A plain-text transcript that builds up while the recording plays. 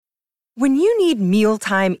When you need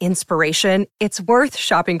mealtime inspiration, it's worth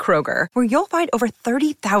shopping Kroger, where you'll find over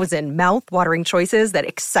 30,000 mouth-watering choices that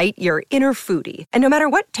excite your inner foodie. And no matter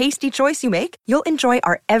what tasty choice you make, you'll enjoy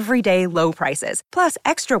our everyday low prices, plus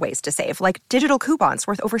extra ways to save, like digital coupons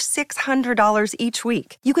worth over $600 each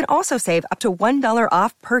week. You can also save up to $1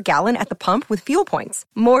 off per gallon at the pump with fuel points.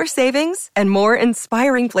 More savings and more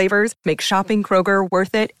inspiring flavors make shopping Kroger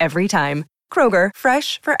worth it every time. Kroger,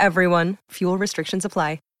 fresh for everyone. Fuel restrictions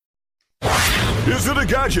apply. Is it a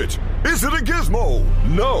gadget? Is it a gizmo?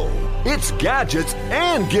 No, it's Gadgets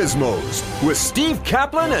and Gizmos with Steve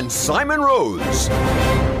Kaplan and Simon Rose.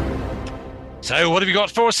 So what have you got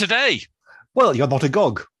for us today? Well, you're not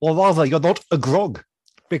agog, or rather, you're not a grog,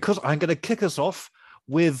 because I'm going to kick us off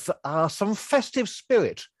with some festive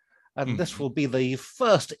spirit. And this will be the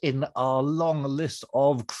first in our long list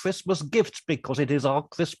of Christmas gifts, because it is our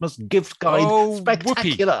Christmas gift guide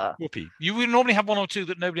spectacular. Whoopee. You would normally have one or two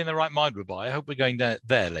that nobody in their right mind would buy. I hope we're going there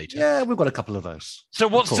later. Yeah, we've got a couple of those. So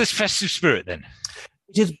what's this festive spirit then?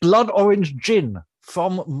 It is blood orange gin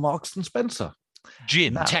from Marks and Spencer.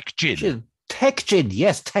 Gin, now, tech gin. Tech gin,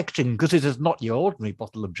 yes, tech gin, because it is not your ordinary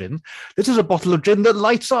bottle of gin. This is a bottle of gin that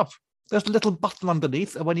lights up. There's a little button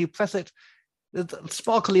underneath, and when you press it,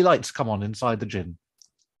 sparkly lights come on inside the gin.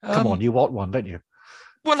 Come on, you want one, don't you?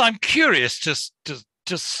 Well, I'm curious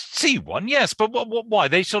to see one, yes, but why?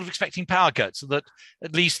 They're sort of expecting power cuts so that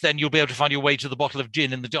at least then you'll be able to find your way to the bottle of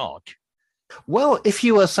gin in the dark. Well, if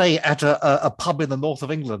you were, say, at a pub in the north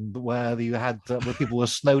of England where you had where people were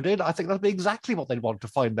snowed in, I think that'd be exactly what they'd want to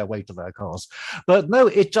find their way to their cars. But no,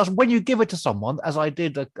 it just, when you give it to someone, as I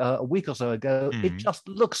did a week or so ago, it just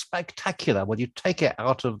looks spectacular when you take it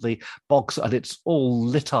out of the box and it's all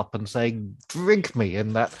lit up and saying, "Drink me,"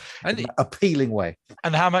 in that appealing way.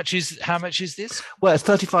 And how much is this? Well, it's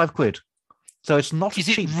 35 quid. So it's not Is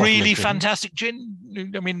a cheap it really gin. Fantastic gin?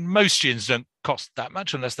 I mean, most gins don't cost that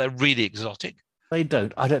much unless they're really exotic. They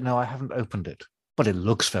don't. I don't know. I haven't opened it, but it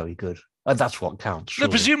looks very good. And that's what counts. No,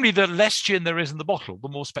 presumably the less gin there is in the bottle, the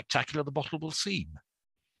more spectacular the bottle will seem.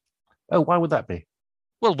 Oh, why would that be?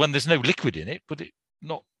 Well, when there's no liquid in it, would it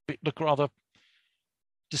not look rather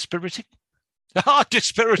dispiriting?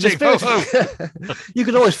 Dispiriting. You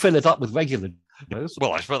can always fill it up with regular.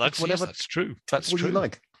 Well, I suppose that's true. That's what true. You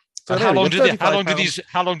like. So how long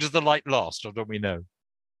does the light last, or don't we know?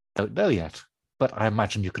 Don't know yet, but I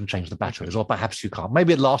imagine you can change the batteries, or perhaps you can't.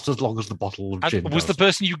 Maybe it lasts as long as the bottle of gin. Was the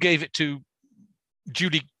person you gave it to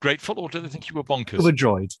duly grateful, or do they think you were bonkers?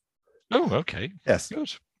 Overjoyed. Oh, okay. Yes.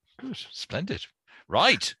 Good. Splendid.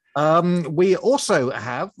 Right. We also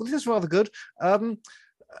have, well, this is rather good.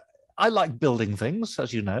 I like building things,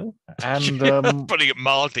 as you know, and putting it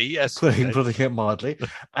mildly, yes. Putting it mildly,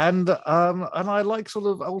 and I like sort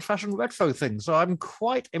of old-fashioned retro things. So I'm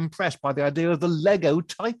quite impressed by the idea of the Lego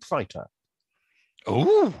typewriter.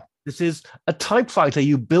 Oh, this is a typewriter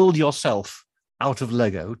you build yourself out of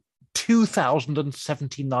Lego,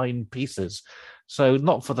 2,079 pieces. So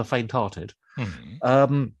not for the faint-hearted.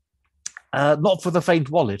 Not for the faint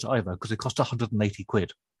wallet either, because it cost 180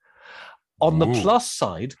 quid. On the plus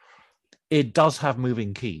side, it does have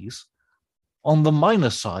moving keys. On the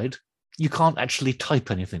minus side, you can't actually type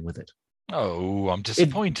anything with it. Oh, I'm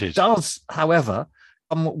disappointed. It does, however,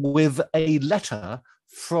 come with a letter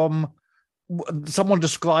from someone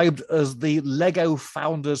described as the Lego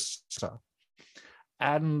founder's sister.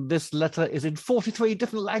 And this letter is in 43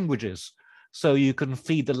 different languages. So you can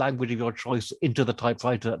feed the language of your choice into the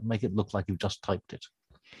typewriter and make it look like you've just typed it.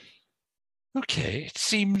 Okay, it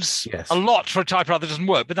seems a lot for a typewriter that doesn't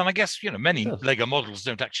work. But then I guess, many Lego models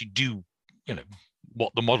don't actually do,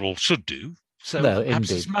 what the model should do. So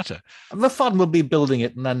perhaps it doesn't matter. And the fun will be building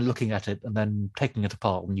it and then looking at it and then taking it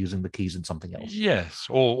apart and using the keys in something else. Yes,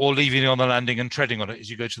 or leaving it on the landing and treading on it as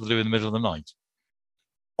you go to the loo in the middle of the night.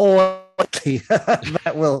 Or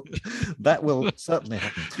that will certainly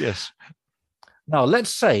happen. Yes. Now,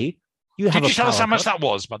 let's say you have Did you tell us how much that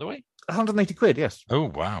was, by the way? 180 quid, yes. Oh,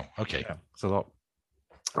 wow. Okay. Yeah, it's a lot.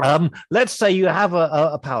 Let's say you have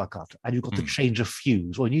a power cut and you've got to change a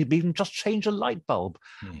fuse, or you even just change a light bulb,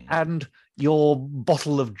 and your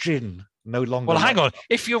bottle of gin no longer... Well, hang on.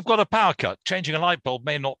 If you've got a power cut, changing a light bulb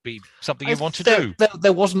may not be something you want to do.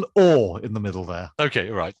 There was an or in the middle there. Okay,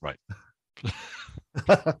 right.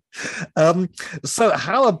 So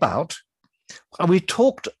how about... we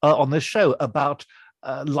talked on this show about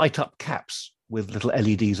light-up caps with little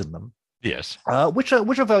LEDs in them. Yes. Which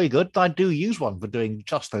are very good. I do use one for doing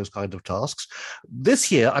just those kind of tasks.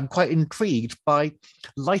 This year, I'm quite intrigued by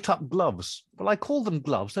light-up gloves. Well, I call them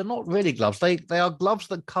gloves. They're not really gloves. They are gloves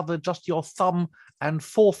that cover just your thumb and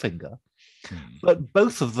forefinger. But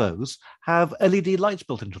both of those have LED lights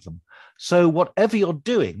built into them. So whatever you're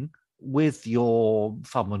doing with your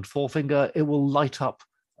thumb and forefinger, it will light up,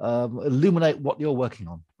 illuminate what you're working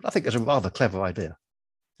on. I think it's a rather clever idea.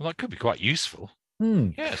 Well, that could be quite useful.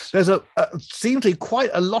 Yes. There's seems to be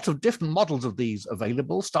quite a lot of different models of these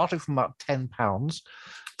available, starting from about £10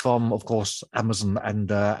 from, of course, Amazon and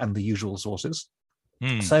the usual sources.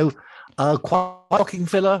 So quite stocking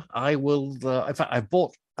filler. I will, in fact, I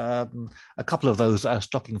bought a couple of those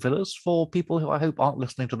stocking fillers for people who I hope aren't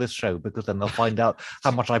listening to this show, because then they'll find out how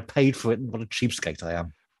much I paid for it and what a cheapskate I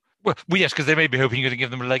am. Well, yes, because they may be hoping you're going to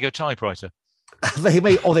give them a Lego typewriter. They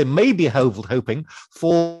may be hoping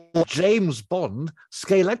for James Bond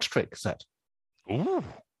Scalextric set. Ooh.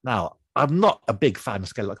 Now, I'm not a big fan of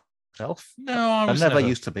Scalextric myself. No, I never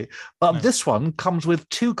used to be. But this one comes with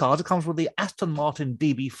two cars. It comes with the Aston Martin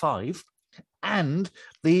DB5 and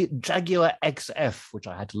the Jaguar XF, which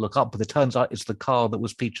I had to look up, but it turns out it's the car that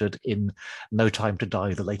was featured in No Time to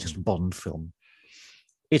Die, the latest Bond film.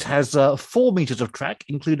 It has 4 meters of track,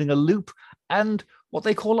 including a loop and what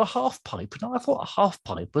they call a half pipe. Now, I thought a half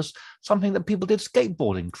pipe was something that people did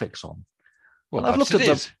skateboarding tricks on. Well, I've looked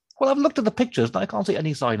at the pictures and I can't see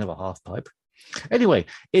any sign of a half pipe. Anyway,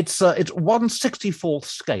 it's 1/64th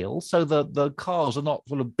scale, so the cars are not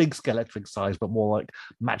sort of big Scalextric size, but more like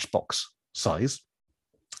Matchbox size.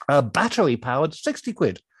 Battery powered, 60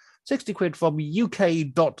 quid. 60 quid from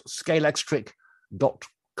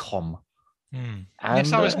uk.scalextric.com. And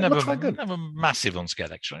yes, I was never massive on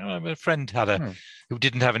Scalextric. A friend had who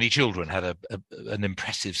didn't have any children, had an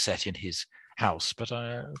impressive set in his house, but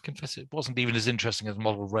I confess it wasn't even as interesting as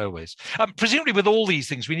model railways. Presumably, with all these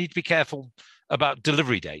things, we need to be careful about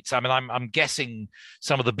delivery dates. I mean, I'm guessing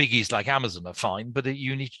some of the biggies like Amazon are fine, but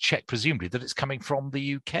you need to check presumably that it's coming from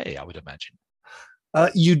the UK, I would imagine.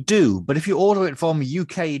 You do, but if you order it from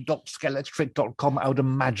uk.scalextric.com, I would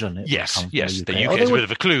imagine it. Yes, the UK is a bit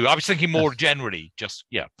of a clue. I was thinking more generally,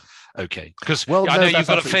 okay. Because I know you've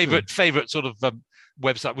got a favorite sort of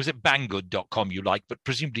website. Was it banggood.com you like, but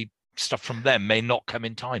presumably stuff from them may not come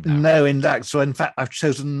in time now. No, in fact, I've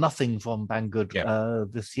chosen nothing from Banggood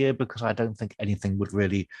this year because I don't think anything would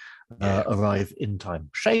really arrive in time.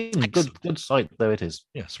 Shame. Excellent. Good site, though it is.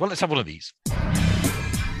 Yes. Well, let's have one of these.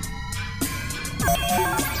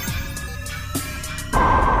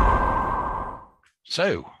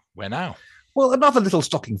 So, where now? Well, another little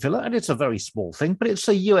stocking filler, and it's a very small thing, but it's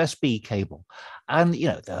a USB cable. And,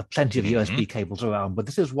 there are plenty of USB cables around, but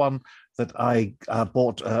this is one that I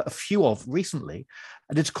bought a few of recently,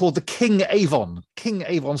 and it's called the King Avon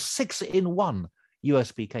 6-in-1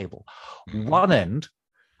 USB cable. One end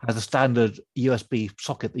has a standard USB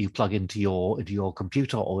socket that you plug into your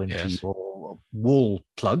computer or into your wall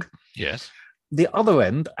plug. Yes. The other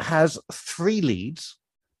end has 3 leads,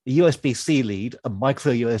 a USB-C lead, a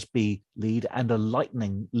micro USB lead, and a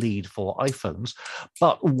lightning lead for iPhones.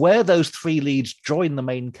 But where those 3 leads join the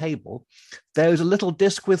main cable, there's a little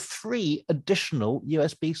disc with 3 additional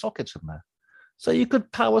USB sockets in there. So you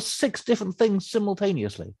could power 6 different things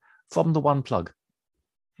simultaneously from the one plug.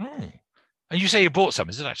 And you say you bought some.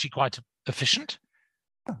 Is it actually quite efficient?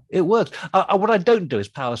 It works. What I don't do is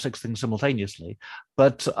power 6 things simultaneously,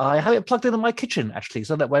 but I have it plugged into my kitchen, actually,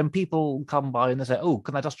 so that when people come by and they say, oh,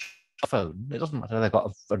 can I just charge a phone? It doesn't matter. They've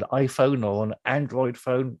got an iPhone or an Android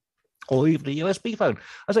phone or even a USB phone.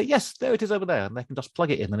 I say, yes, there it is over there, and they can just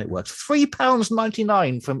plug it in and it works.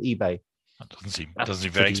 £3.99 from eBay. That doesn't seem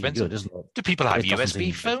very expensive. Good, isn't it? Do people have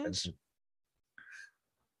USB phones?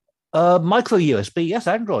 Micro USB, yes,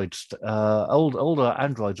 Androids. Older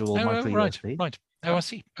Androids are all micro USB. Right. Oh, I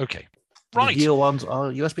see. Okay. Right. The newer ones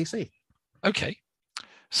are USB-C. Okay.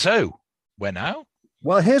 So, where now?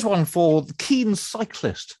 Well, here's one for the keen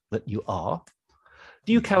cyclist that you are.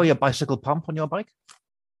 Do you carry a bicycle pump on your bike?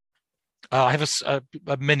 I have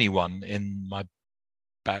a mini one in my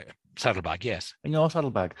saddlebag, yes. In your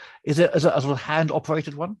saddlebag. Is it a sort of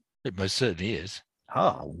hand-operated one? It most certainly is.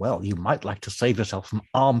 Ah, well, you might like to save yourself some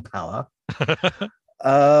arm power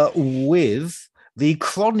with the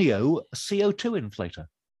Cronio CO2 inflator,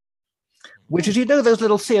 which is, those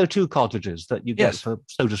little CO2 cartridges that you get for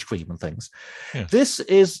SodaStream and things. Yes. This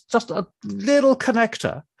is just a little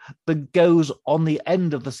connector that goes on the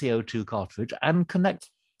end of the CO2 cartridge and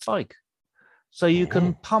connects the bike. So you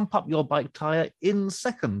can pump up your bike tire in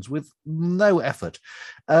seconds with no effort.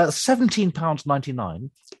 £17.99,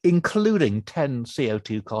 including 10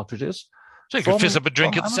 CO2 cartridges. So you can fizz up a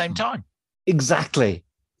drink at the same time. Exactly.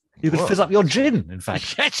 You could fizz up your gin, in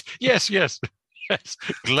fact. Yes. Yes,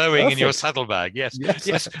 glowing Perfect. In your saddlebag. Yes.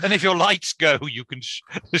 And if your lights go, you can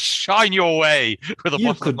shine your way with a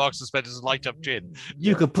bottle of Marks and Spencer's light up gin.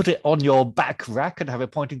 You could put it on your back rack and have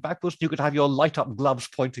it pointing backwards. You could have your light up gloves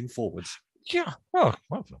pointing forwards. Yeah. Oh,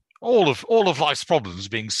 well, all of life's problems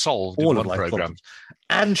being solved in one program.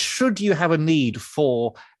 And should you have a need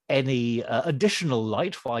for any additional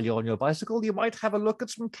light while you're on your bicycle, you might have a look at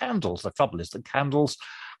some candles. The trouble is that candles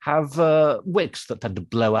have wicks that tend to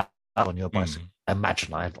blow out on your bicycle.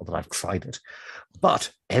 Imagine, not that I've tried it.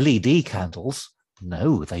 But LED candles,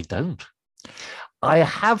 no, they don't. I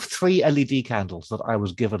have 3 LED candles that I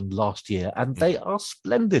was given last year, and they are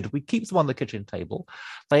splendid. We keep them on the kitchen table.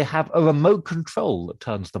 They have a remote control that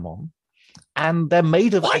turns them on, and they're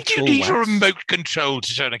made of actual wax. Why do you need wax. a remote control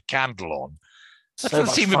to turn a candle on? That so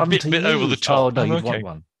doesn't seem a bit over the top. Oh, no, you'd want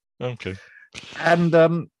one. Okay.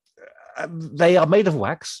 And they are made of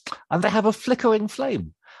wax, and they have a flickering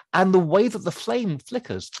flame. And the way that the flame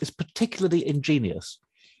flickers is particularly ingenious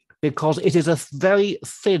because it is a very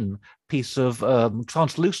thin piece of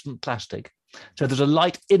translucent plastic. So there's a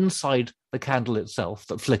light inside the candle itself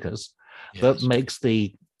that flickers, that makes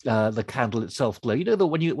the candle itself glow. You know that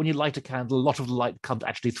when you light a candle, a lot of the light comes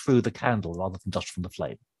actually through the candle rather than just from the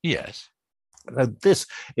flame. Yes. This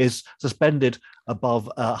is suspended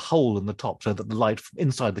above a hole in the top so that the light from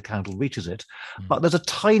inside the candle reaches it. But there's a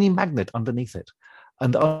tiny magnet underneath it.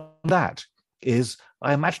 And on that is,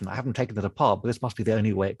 I imagine, I haven't taken it apart, but this must be the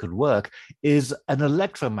only way it could work, is an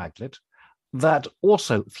electromagnet that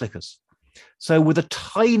also flickers. So with a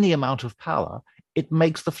tiny amount of power, it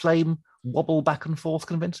makes the flame wobble back and forth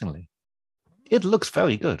convincingly. It looks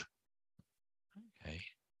very good. Okay.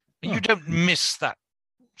 You don't miss that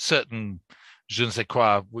certain je ne sais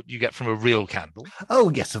quoi what you get from a real candle? Oh,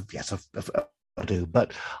 yes, I do.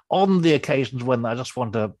 But on the occasions when I just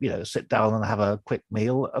want to, sit down and have a quick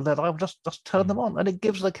meal, then I'll just turn them on, and it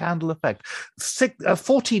gives the candle effect.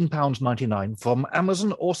 £14.99 from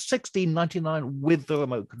Amazon, or $16.99 with the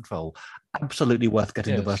remote control. Absolutely worth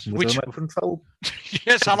getting the version with the remote control.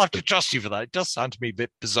 Yes, I'll have to trust you for that. It does sound to me a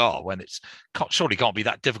bit bizarre when surely can't be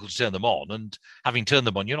that difficult to turn them on, and having turned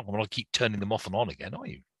them on, you're not going to keep turning them off and on again, are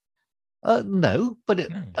you? No, but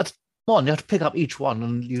that's one. You have to pick up each one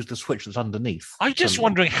and use the switch that's underneath. I'm just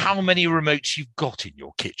wondering how many remotes you've got in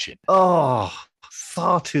your kitchen. Oh,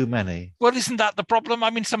 far too many. Well, isn't that the problem?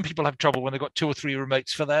 I mean, some people have trouble when they've got 2 or 3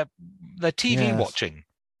 remotes for their TV watching.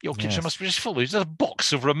 Your kitchen must be just full. There's a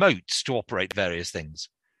box of remotes to operate various things.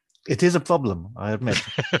 It is a problem, I admit.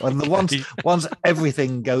 And once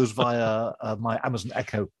everything goes via my Amazon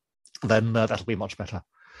Echo, then that'll be much better.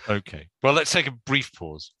 Okay. Well, let's take a brief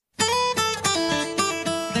pause.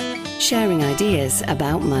 Sharing ideas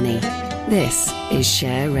about money. This is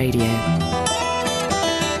Share Radio.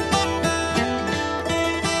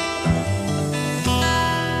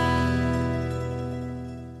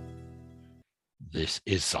 This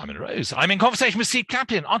is Simon Rose. I'm in conversation with Steve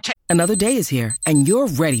Kaplan on Tech. Another day is here, and you're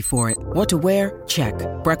ready for it. What to wear? Check.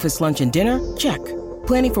 Breakfast, lunch, and dinner? Check.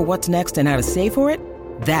 Planning for what's next and how to save for it?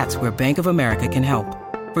 That's where Bank of America can help.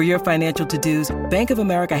 For your financial to-dos, Bank of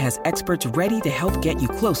America has experts ready to help get you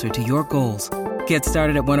closer to your goals. Get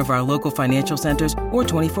started at one of our local financial centers or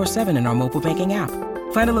 24/7 in our mobile banking app.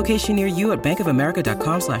 Find a location near you at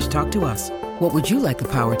bankofamerica.com/talktous. What would you like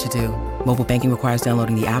the power to do? Mobile banking requires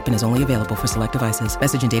downloading the app and is only available for select devices.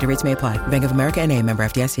 Message and data rates may apply. Bank of America NA, member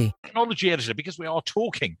FDIC. Technology editor, because we are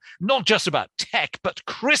talking not just about tech, but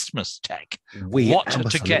Christmas tech. What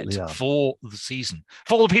to get for the season.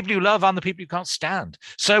 For the people you love and the people you can't stand.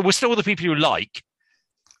 So we're still with the people you like.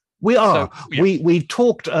 We are. So, we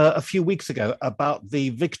talked a few weeks ago about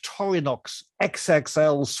the Victorinox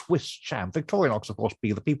XXL Swiss Champ. Victorinox, of course,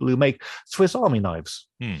 being the people who make Swiss Army knives.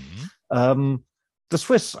 The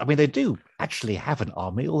Swiss, I mean, they do actually have an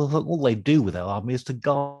army. All they do with their army is to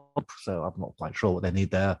guard. So I'm not quite sure what they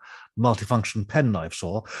need their multifunction penknife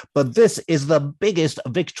for. But this is the biggest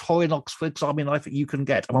Victorinox Swiss Army knife that you can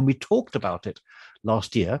get. And when we talked about it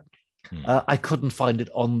last year, I couldn't find it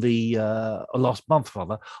on the last month,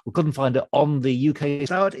 rather. We couldn't find it on the UK.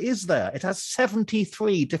 Now it is there. It has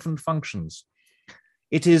 73 different functions.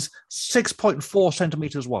 It is 6.4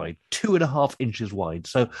 centimeters wide, 2.5 inches wide.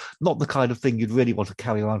 So not the kind of thing you'd really want to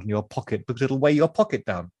carry around in your pocket because it'll weigh your pocket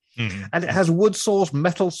down. And it has wood saws,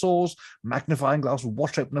 metal saws, magnifying glass,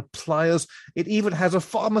 watch opener, pliers. It even has a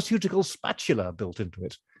pharmaceutical spatula built into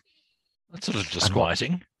it. That's a little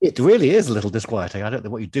disquieting. It really is a little disquieting. I don't know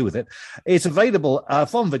what you do with it. It's available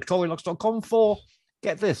from Victorinox.com for,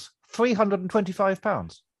 get this,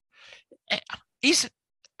 £325.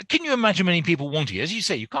 can you imagine many people wanting it? As you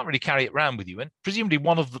say, you can't really carry it around with you. And presumably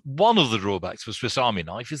one of the drawbacks for Swiss Army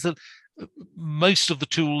knife is that most of the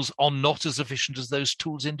tools are not as efficient as those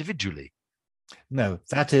tools individually. No,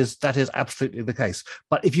 that is absolutely the case.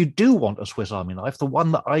 But if you do want a Swiss Army knife, the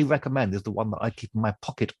one that I recommend is the one that I keep in my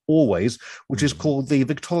pocket always, which is called the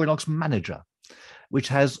Victorinox Manager, which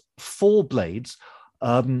has 4 blades,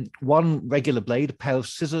 one regular blade, a pair of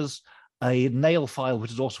scissors, a nail file,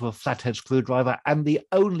 which is also a flathead screwdriver, and the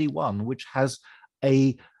only one which has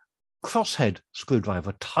a crosshead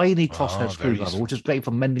screwdriver, tiny crosshead screwdriver, which is great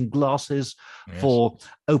for mending glasses, for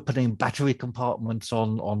opening battery compartments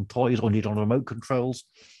on toys or indeed on remote controls.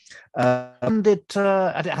 And it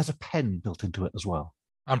has a pen built into it as well.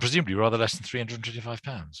 And presumably rather less than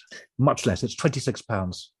 £325. Much less. It's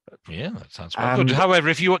 £26. Yeah, that sounds quite good. However,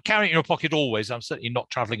 if you carry it in your pocket always, I'm certainly not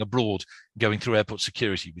travelling abroad, going through airport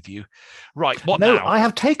security with you. Right, what now? No, I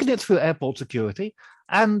have taken it through airport security,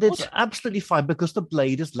 and it's absolutely fine because the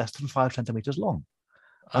blade is less than 5 centimetres long.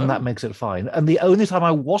 And that makes it fine. And the only time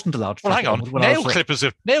I wasn't allowed to... Well, hang on. Nail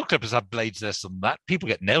clippers have blades less than that. People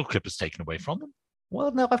get nail clippers taken away from them. Well,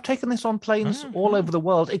 no, I've taken this on planes all over the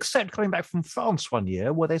world, except coming back from France one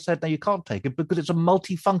year where they said, no, you can't take it because it's a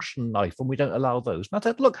multifunction knife and we don't allow those. And I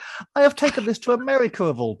said, look, I have taken this to America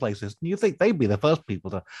of all places. And you think they'd be the first people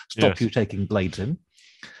to stop you taking blades in.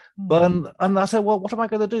 But, and I said, well, what am I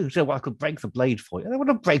going to do? She said, well, I could break the blade for you. I don't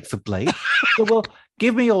want to break the blade. So, well,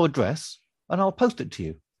 give me your address and I'll post it to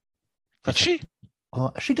you. Did she?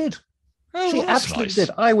 She did. Oh, she absolutely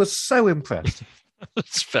did. I was so impressed.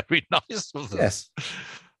 That's very nice of them. Yes.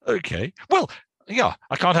 Okay. Well, yeah,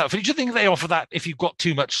 I can't help it. Do you think they offer that if you've got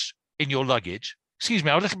too much in your luggage? Excuse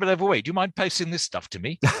me, I'm a little bit overweight. Do you mind posting this stuff to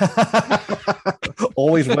me?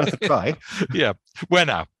 Always worth a try. Yeah. Where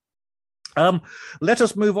now? Let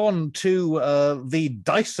us move on to the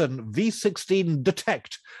Dyson V16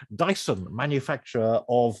 Detect. Dyson, manufacturer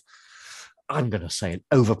of, I'm going to say it,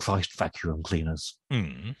 overpriced vacuum cleaners.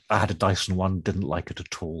 I had a Dyson one, didn't like it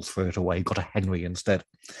at all, threw it away, got a Henry instead.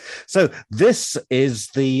 So this is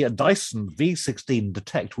the Dyson V16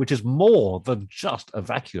 Detect, which is more than just a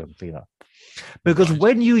vacuum cleaner. Because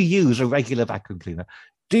when you use a regular vacuum cleaner,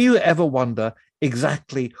 do you ever wonder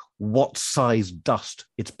exactly what size dust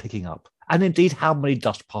it's picking up? And indeed, how many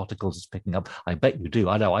dust particles it's picking up? I bet you do.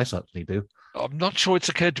 I know I certainly do. I'm not sure it's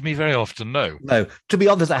occurred to me very often, no. No, to be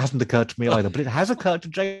honest, that hasn't occurred to me either, but it has occurred to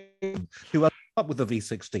James, who has come up with the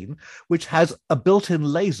V16, which has a built-in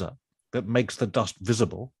laser that makes the dust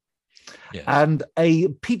visible, and a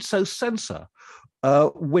piezo sensor,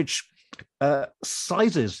 which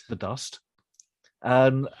sizes the dust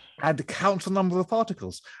and counts the number of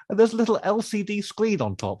particles. And there's a little LCD screen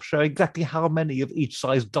on top showing exactly how many of each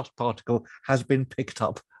size dust particle has been picked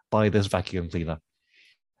up by this vacuum cleaner.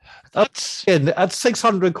 That's at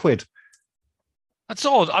 600 quid. That's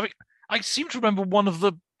odd. I mean, I seem to remember one of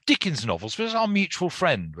the Dickens novels, which was Our Mutual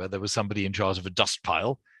Friend, where there was somebody in charge of a dust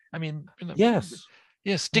pile. I mean, yes,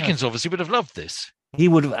 Dickens obviously would have loved this. He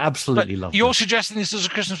would have absolutely loved it. You're suggesting this as a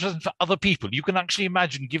Christmas present for other people. You can actually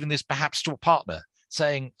imagine giving this perhaps to a partner,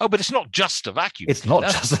 saying, oh, but it's not just a vacuum. It's not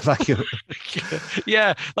just a vacuum.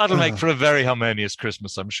 Yeah, that'll make for a very harmonious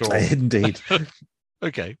Christmas, I'm sure. Indeed.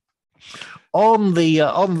 Okay. On the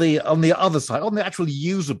other side, on the actual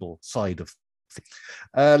usable side of things,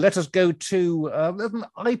 let us go to an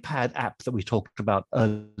iPad app that we talked about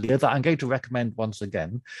earlier that I'm going to recommend once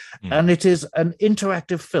again. And it is an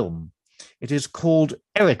interactive film. It is called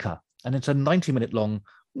Erica, and it's a 90-minute long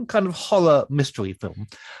kind of horror mystery film.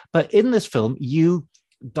 But in this film, you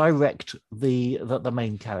direct the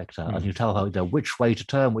main character and you tell her which way to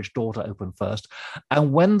turn, which door to open first.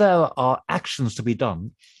 And when there are actions to be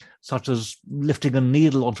done, such as lifting a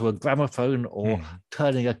needle onto a gramophone or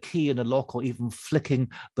turning a key in a lock or even flicking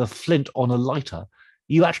the flint on a lighter,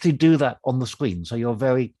 you actually do that on the screen. So you're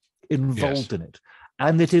very involved in it.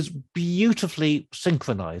 And it is beautifully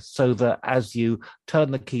synchronized so that as you turn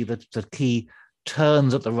the key, the key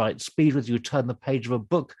turns at the right speed with you. Turn the page of a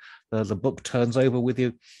book, the book turns over with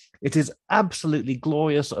you. It is absolutely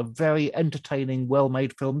glorious, a very entertaining,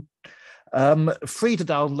 well-made film. Free to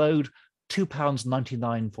download,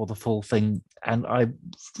 £2.99 for the full thing. And I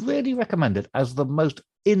really recommend it as the most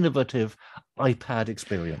innovative iPad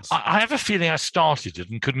experience. I have a feeling I started it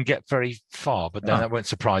and couldn't get very far, but then that won't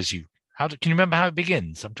surprise you. Can you remember how it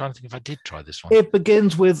begins? I'm trying to think if I did try this one. It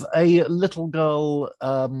begins with a little girl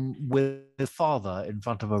with her father in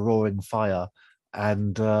front of a roaring fire,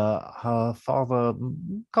 and her father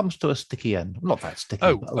comes to a sticky end. Not that sticky.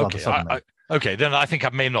 Oh, okay. Okay, then I think I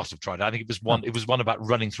may not have tried it. I think it was one. It was one about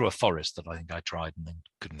running through a forest that I think I tried and then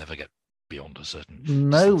could never get beyond a certain.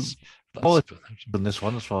 No, than this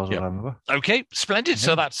one, as far as I remember. Okay, splendid.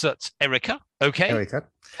 So that's Erica. Okay, Erica.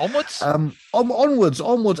 Onwards.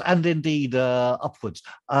 Onwards, and indeed upwards.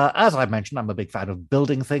 As I mentioned, I'm a big fan of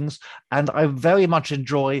building things, and I very much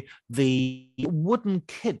enjoy the wooden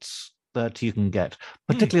kits that you can get,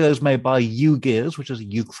 particularly those made by U-Gears, which is a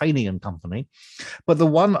Ukrainian company. But the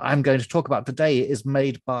one I'm going to talk about today is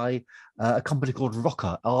made by a company called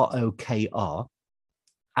Rokr, R-O-K-R.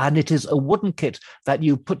 And it is a wooden kit that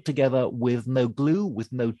you put together with no glue,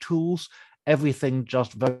 with no tools. Everything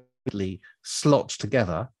just very slots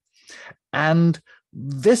together. And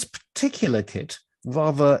this particular kit,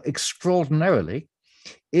 rather extraordinarily,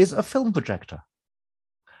 is a film projector.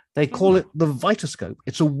 They call it the Vitascope.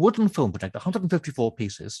 It's a wooden film projector, 154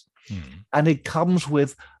 pieces, and it comes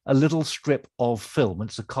with a little strip of film.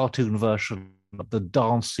 It's a cartoon version of the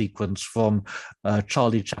dance sequence from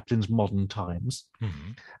Charlie Chaplin's Modern Times.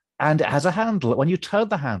 And it has a handle. When you turn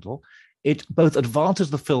the handle, it both advances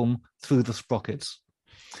the film through the sprockets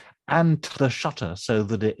and the shutter so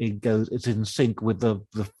that it's in sync with the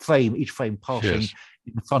frame, each frame passing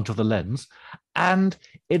in front of the lens. And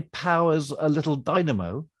it powers a little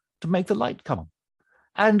dynamo to make the light come on.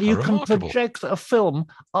 And you can project a film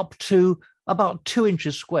up to about 2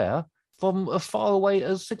 inches square from as far away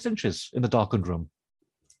as 6 inches in the darkened room.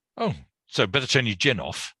 Oh, so better turn your gin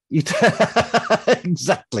off.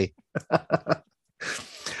 Exactly.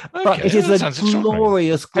 But it is a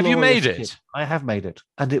glorious. Have you made kit. it? I have made it,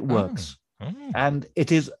 and it works. And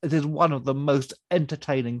it is one of the most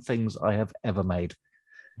entertaining things I have ever made.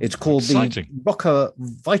 It's called the Rokr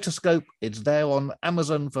Vitascope. It's there on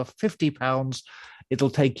Amazon for £50. It'll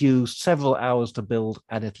take you several hours to build,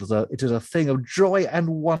 and it is a thing of joy and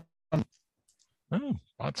wonder. Oh,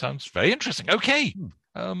 that sounds very interesting. Okay.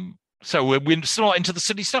 So we're still not into the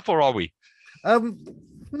silly stuff, or are we?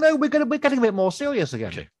 No, we're getting a bit more serious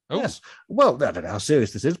again. Okay. Yes. Well, I don't know how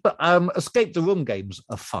serious this is, but escape the room games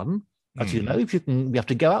are fun. As you know, you have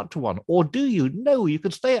to go out to one, or do you know you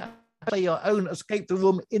can play your own escape the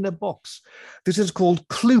room in a box? This is called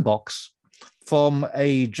Cluebox from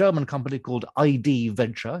a German company called ID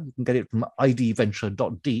Venture. You can get it from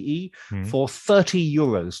idventure.de for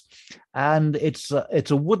 €30, and it's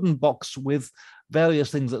a wooden box with various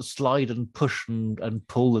things that slide and push and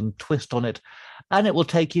pull and twist on it, and it will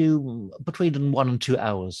take you between 1 and 2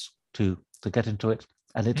 hours to get into it,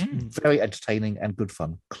 and it's very entertaining and good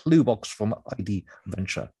fun. Cluebox from ID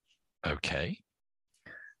Venture. Okay.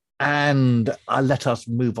 And let us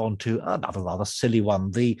move on to another rather silly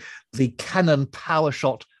one, the Canon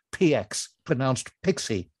PowerShot PX, pronounced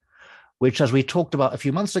Pixie, which, as we talked about a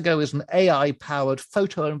few months ago, is an AI-powered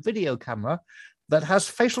photo and video camera that has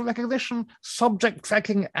facial recognition, subject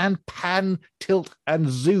tracking, and pan, tilt, and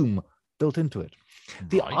zoom built into it.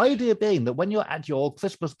 The idea being that when you're at your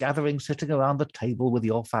Christmas gathering, sitting around the table with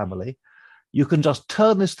your family, you can just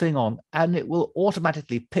turn this thing on and it will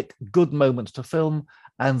automatically pick good moments to film.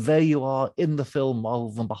 And there you are in the film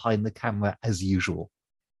rather than behind the camera as usual.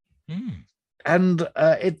 And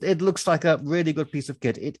it looks like a really good piece of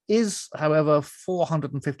kit. It is, however,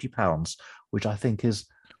 £450, which I think is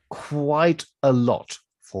quite a lot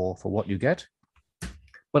for what you get.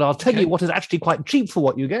 But I'll tell you what is actually quite cheap for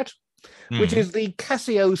what you get, which is the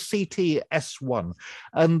Casio CT S1.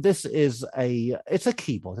 And this is it's a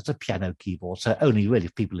keyboard. It's a piano keyboard. So only really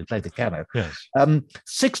people who play the piano. Yes.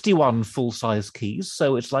 61 full-size keys.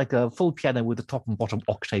 So it's like a full piano with the top and bottom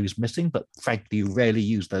octaves missing, but frankly, you rarely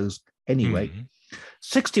use those anyway.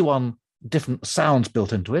 61 different sounds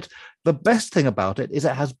built into it. The best thing about it is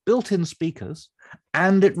it has built-in speakers,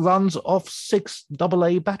 and it runs off 6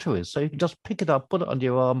 AA batteries. So you can just pick it up, put it under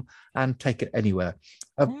your arm, and take it anywhere.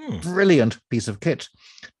 A brilliant piece of kit.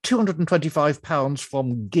 £225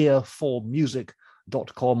 from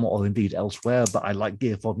Gear4Music.com, or indeed elsewhere, but I like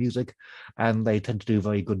Gear4Music, and they tend to do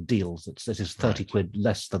very good deals. This is 30 quid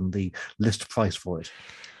less than the list price for it.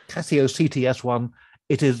 Casio CT-S1.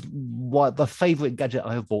 It is the favourite gadget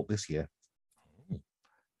I have bought this year.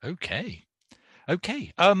 Okay.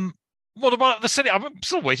 What about the silly? I'm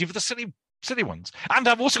still waiting for the silly ones. And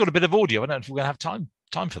I've also got a bit of audio. I don't know if we're going to have time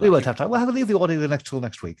for that. We won't have time. We'll have to leave the audio till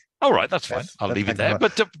next week. All right, that's fine. Yes, I'll leave it there.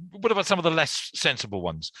 But what about some of the less sensible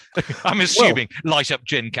ones? I'm assuming Light Up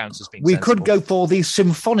Gin counts as being sensible. Could go for the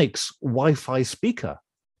Symphonics Wi-Fi speaker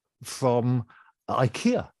from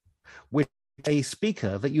IKEA, which is a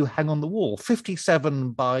speaker that you hang on the wall,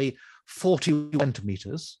 57 by 40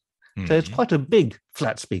 centimeters. So it's quite a big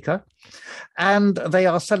flat speaker, and they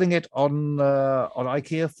are selling it on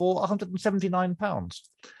IKEA for £179.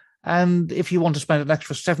 And if you want to spend an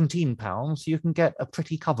extra £17, you can get a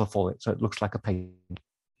pretty cover for it, so it looks like a painting.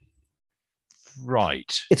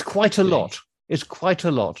 Right. It's quite a lot. It's quite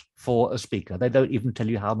a lot for a speaker. They don't even tell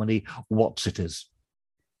you how many watts it is.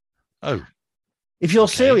 Oh. If you're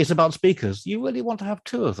serious about speakers, you really want to have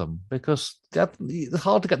 2 of them, because it's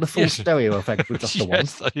hard to get the full stereo effect with just the one.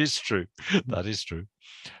 Yes, that is true. That is true.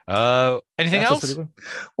 Anything else?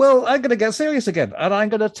 Well, I'm going to get serious again, and I'm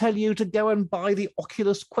going to tell you to go and buy the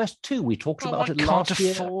Oculus Quest 2. We talked about it last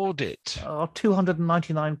year. I can't afford it.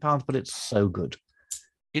 £299, but it's so good.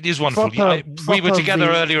 It is wonderful. We were together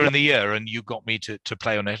earlier in the year, and you got me to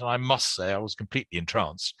play on it, and I must say I was completely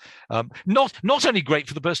entranced. Not only great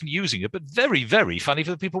for the person using it, but very, very funny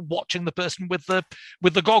for the people watching the person with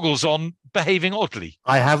the goggles on behaving oddly.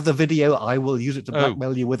 I have the video. I will use it to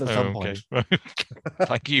blackmail you with at some point.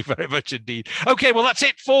 Thank you very much indeed. Okay, well, that's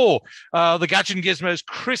it for the Gadget and Gizmos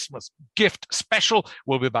Christmas gift special.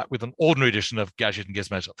 We'll be back with an ordinary edition of Gadget and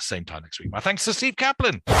Gizmos at the same time next week. My thanks to Steve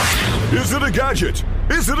Kaplan. Is it a gadget?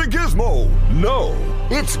 Is it a gizmo? No,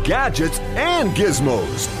 it's Gadgets and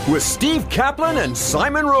Gizmos with Steve Kaplan and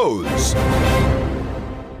Simon Rose.